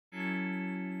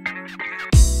Hi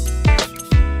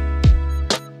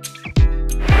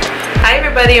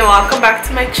everybody and welcome back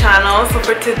to my channel. So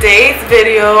for today's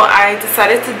video I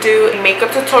decided to do a makeup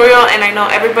tutorial, and I know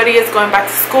everybody is going back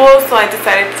to school, so I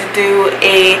decided to do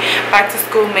a back to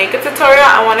school makeup tutorial.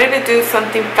 I wanted to do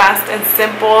something fast and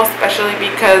simple, especially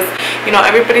because you know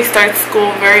everybody starts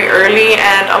school very early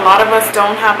and a lot of us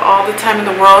don't have all the time in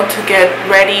the world to get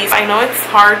ready. I know it's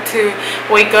hard to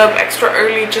wake up extra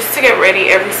early just to get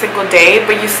ready every single day,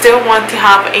 but you still want to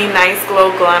have a nice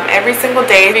glow glam every single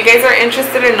day. If you guys are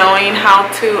interested in knowing how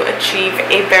to achieve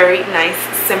a very nice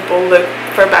simple look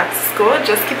for back to school,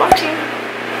 just keep watching.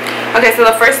 Okay, so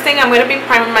the first thing, I'm going to be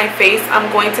priming my face.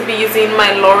 I'm going to be using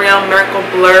my L'Oreal Miracle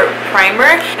Blur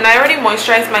Primer, and I already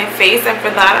moisturized my face, and for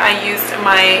that I used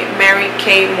my Mary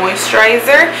Kay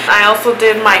moisturizer. I also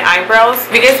did my eyebrows.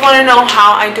 If you guys want to know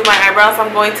how I do my eyebrows,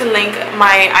 I'm going to link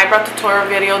my eyebrow tutorial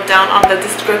video down on the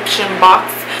description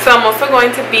box. So I'm also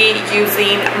going to be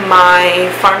using my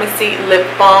Pharmacy lip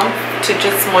balm to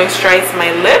just moisturize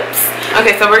my lips.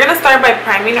 Okay, so we're going to start by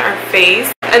priming our face,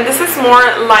 and this is more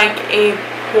like a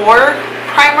pore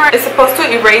primer. It's supposed to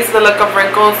erase the look of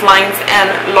wrinkles, lines, and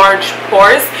large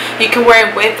pores. You can wear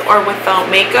it with or without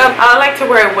makeup. I like to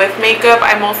wear it with makeup.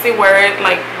 I mostly wear it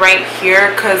like right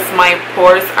here because my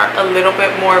pores are a little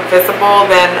bit more visible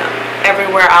than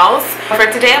everywhere else. For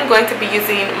today I'm going to be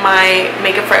using my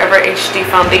Makeup Forever HD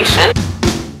foundation.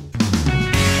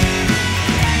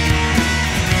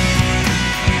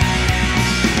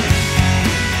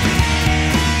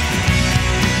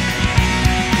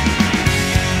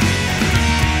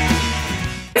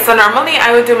 So normally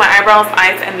I would do my eyebrows,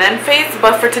 eyes, and then face,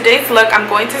 but for today's look I'm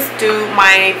going to do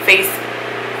my face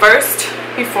first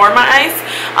before my eyes,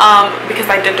 because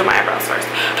I did do my eyebrows first.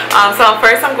 So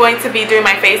first I'm going to be doing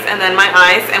my face and then my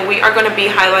eyes, and we are going to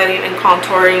be highlighting and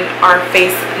contouring our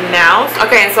face now.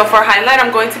 Okay, so for highlight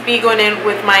I'm going to be going in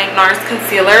with my NARS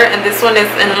concealer, and this one is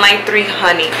in Light 3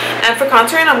 Honey. And for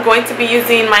contouring I'm going to be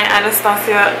using my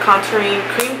Anastasia contouring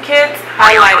cream kit,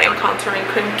 highlight and contouring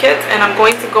cream kit, and I'm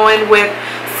going to go in with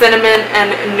cinnamon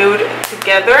and nude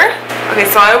together. Okay,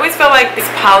 so I always feel like this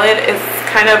palette is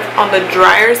kind of on the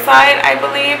drier side, I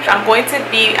believe. I'm going to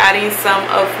be adding some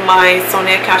of my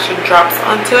Sonia Kashuk drops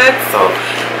onto it, so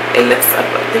it lifts up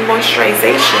the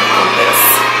moisturization on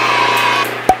this.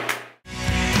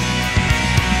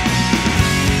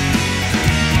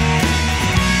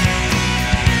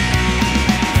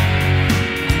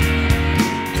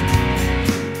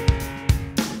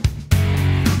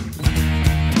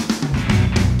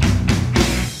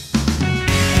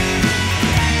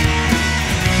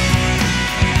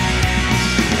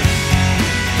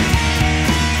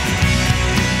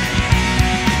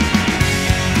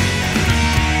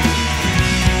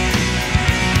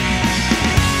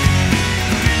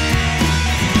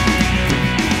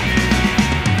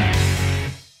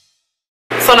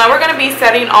 So now we're going to be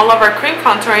setting all of our cream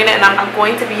contouring, and I'm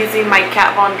going to be using my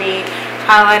Kat Von D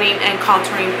highlighting and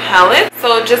contouring palette.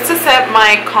 So just to set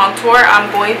my contour,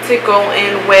 I'm going to go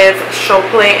in with Show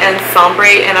Play and Sombre,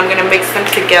 and I'm going to mix them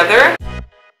together.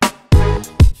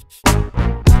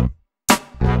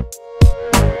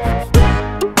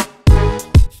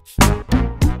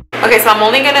 Okay, so I'm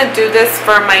only going to do this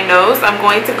for my nose. I'm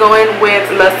going to go in with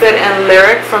Lucid and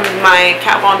Lyric from my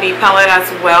Kat Von D palette as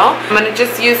well. I'm going to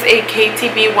just use a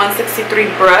KTB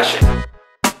 163 brush.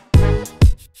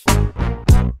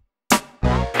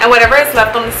 And whatever is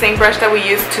left on the same brush that we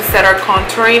used to set our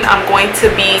contouring, I'm going to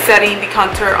be setting the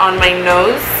contour on my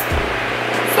nose.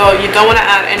 So you don't want to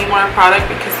add any more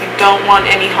product because you don't want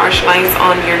any harsh lines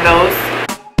on your nose.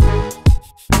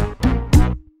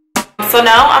 So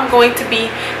now I'm going to be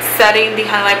setting the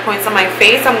highlight points on my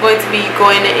face. I'm going to be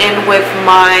going in with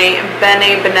my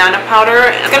Bene banana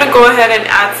powder. I'm going to go ahead and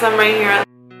add some right here.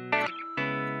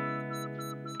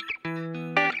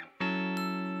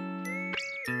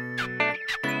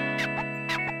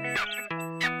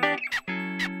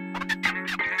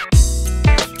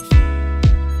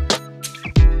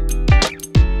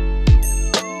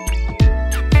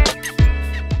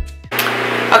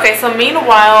 Okay, so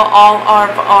meanwhile all of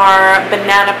our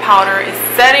banana powder is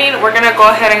setting, we're going to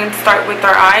go ahead and start with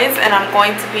our eyes, and I'm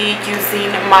going to be using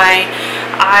my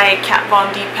Kat Von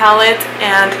D palette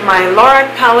and my Lorac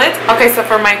palette. Okay, so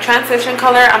for my transition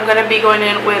color, I'm going to be going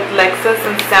in with Lexus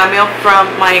and Samuel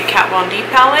from my Kat Von D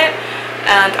palette,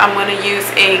 and I'm going to use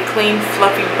a clean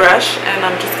fluffy brush, and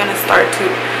I'm just going to start to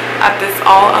add this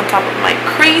all on top of my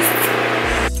crease.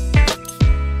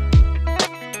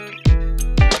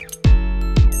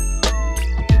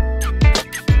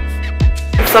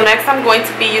 So next I'm going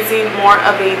to be using more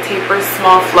of a taper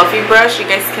small fluffy brush. You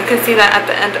guys can see that at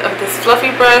the end of this fluffy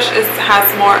brush it has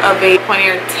more of a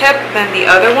pointier tip than the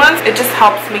other ones. It just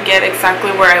helps me get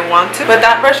exactly where I want to. But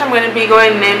that brush I'm going to be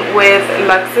going in with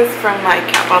Lexus from my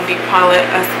Kat Von D palette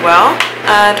as well.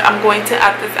 And I'm going to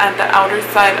add this at the outer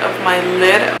side of my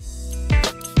lid.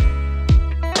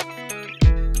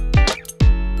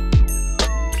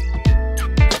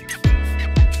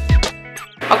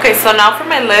 Okay, so now for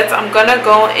my lids, I'm gonna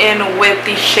go in with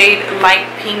the shade Light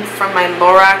Pink from my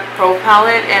Lorac Pro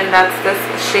palette, and that's this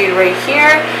shade right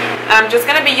here. I'm just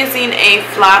gonna be using a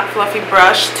flat fluffy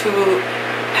brush to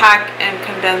pack and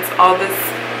condense all this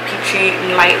peachy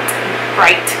light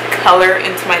bright color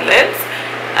into my lids,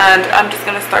 and I'm just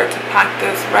gonna start to pack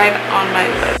this right on my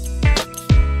lids.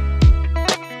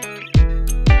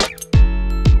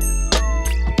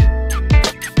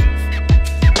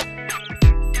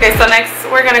 Okay, so next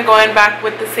we're going to go in back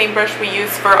with the same brush we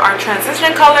used for our transition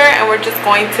color, and we're just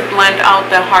going to blend out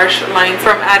the harsh lines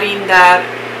from adding that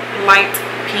light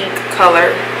pink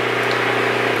color.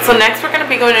 So next we're going to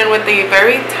be going in with a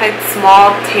very tight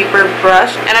small taper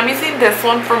brush, and I'm using this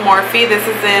one for Morphe. This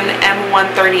is in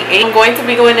M138. I'm going to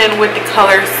be going in with the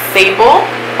color Sable.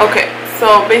 Okay,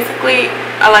 so basically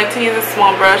I like to use a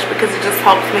small brush because it just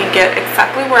helps me get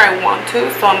exactly where I want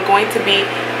to. So I'm going to be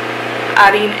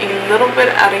adding a little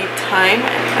bit at a time.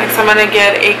 Next I'm going to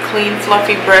get a clean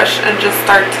fluffy brush and just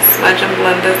start to smudge and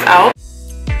blend this out.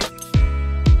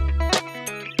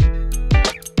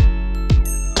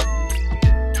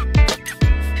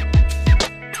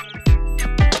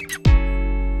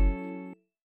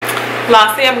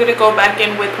 Lastly, I'm going to go back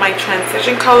in with my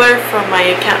transition color from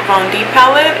my Kat Von D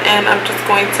palette, and I'm just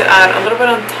going to add a little bit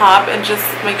on top and just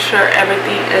make sure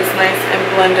everything is nice and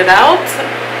blended out.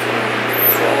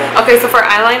 Okay, so for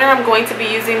eyeliner, I'm going to be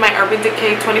using my Urban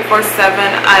Decay 24/7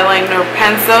 eyeliner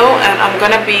pencil, and I'm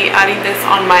going to be adding this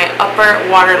on my upper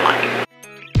waterline.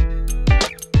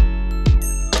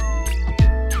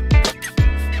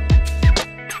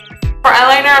 For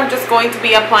eyeliner, I'm just going to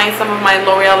be applying some of my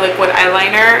L'Oreal liquid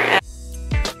eyeliner.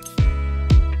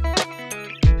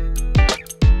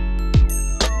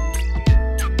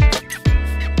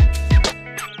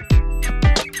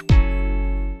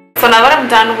 So now that I'm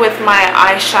done with my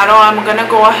eyeshadow, I'm going to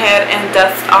go ahead and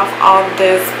dust off all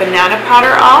this banana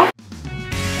powder off.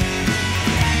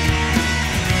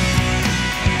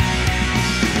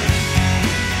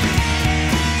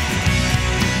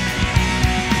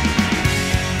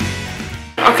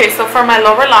 Okay, so for my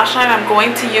lower lash line, I'm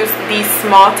going to use the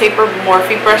small taper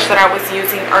Morphe brush that I was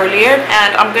using earlier.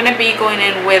 And I'm going to be going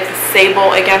in with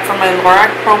Sable again from my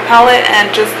Lorac Pro palette and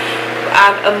just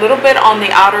add a little bit on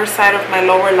the outer side of my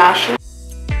lower lash line.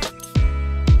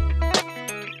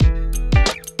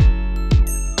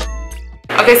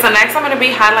 Okay, so next I'm going to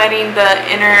be highlighting the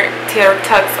inner tear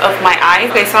tucks of my eyes.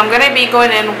 Okay, so I'm going to be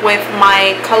going in with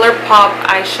my ColourPop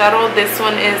eyeshadow. This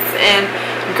one is in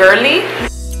Girly.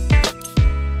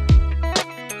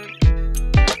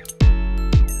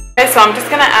 Okay, so I'm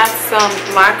just going to add some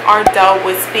Black Ardell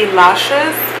Wispy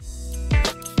lashes.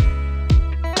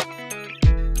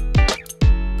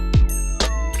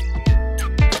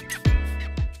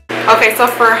 Okay, so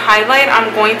for highlight,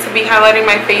 I'm going to be highlighting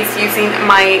my face using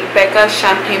my Becca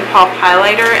Champagne Pop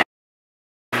highlighter.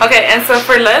 Okay, and so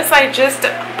for lips, I just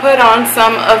put on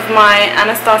some of my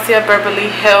Anastasia Beverly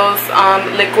Hills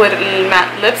liquid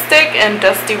matte lipstick in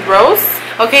Dusty Rose.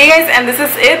 Okay guys, and this is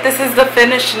it. This is the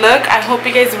finished look. I hope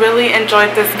you guys really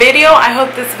enjoyed this video. I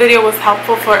hope this video was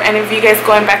helpful for any of you guys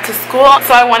going back to school.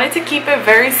 So I wanted to keep it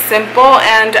very simple,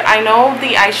 and I know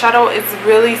the eyeshadow is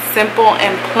really simple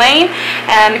and plain,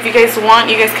 and if you guys want,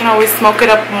 you guys can always smoke it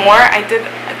up more. I did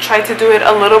try to do it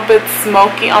a little bit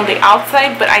smoky on the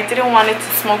outside, but I didn't want it to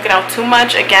smoke it out too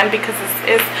much, again because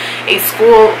this is a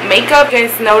school makeup. You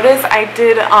guys notice I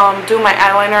did do my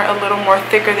eyeliner a little more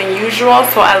thicker than usual,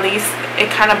 so at least it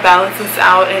kind of balances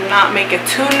out and not make it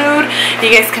too nude. You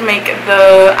guys can make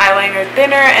the eyeliner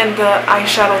thinner and the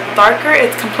eyeshadow darker.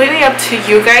 It's completely up to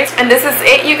you guys. And this is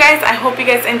it, you guys. I hope you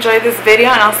guys enjoyed this video,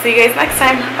 and I'll see you guys next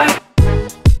time. Bye.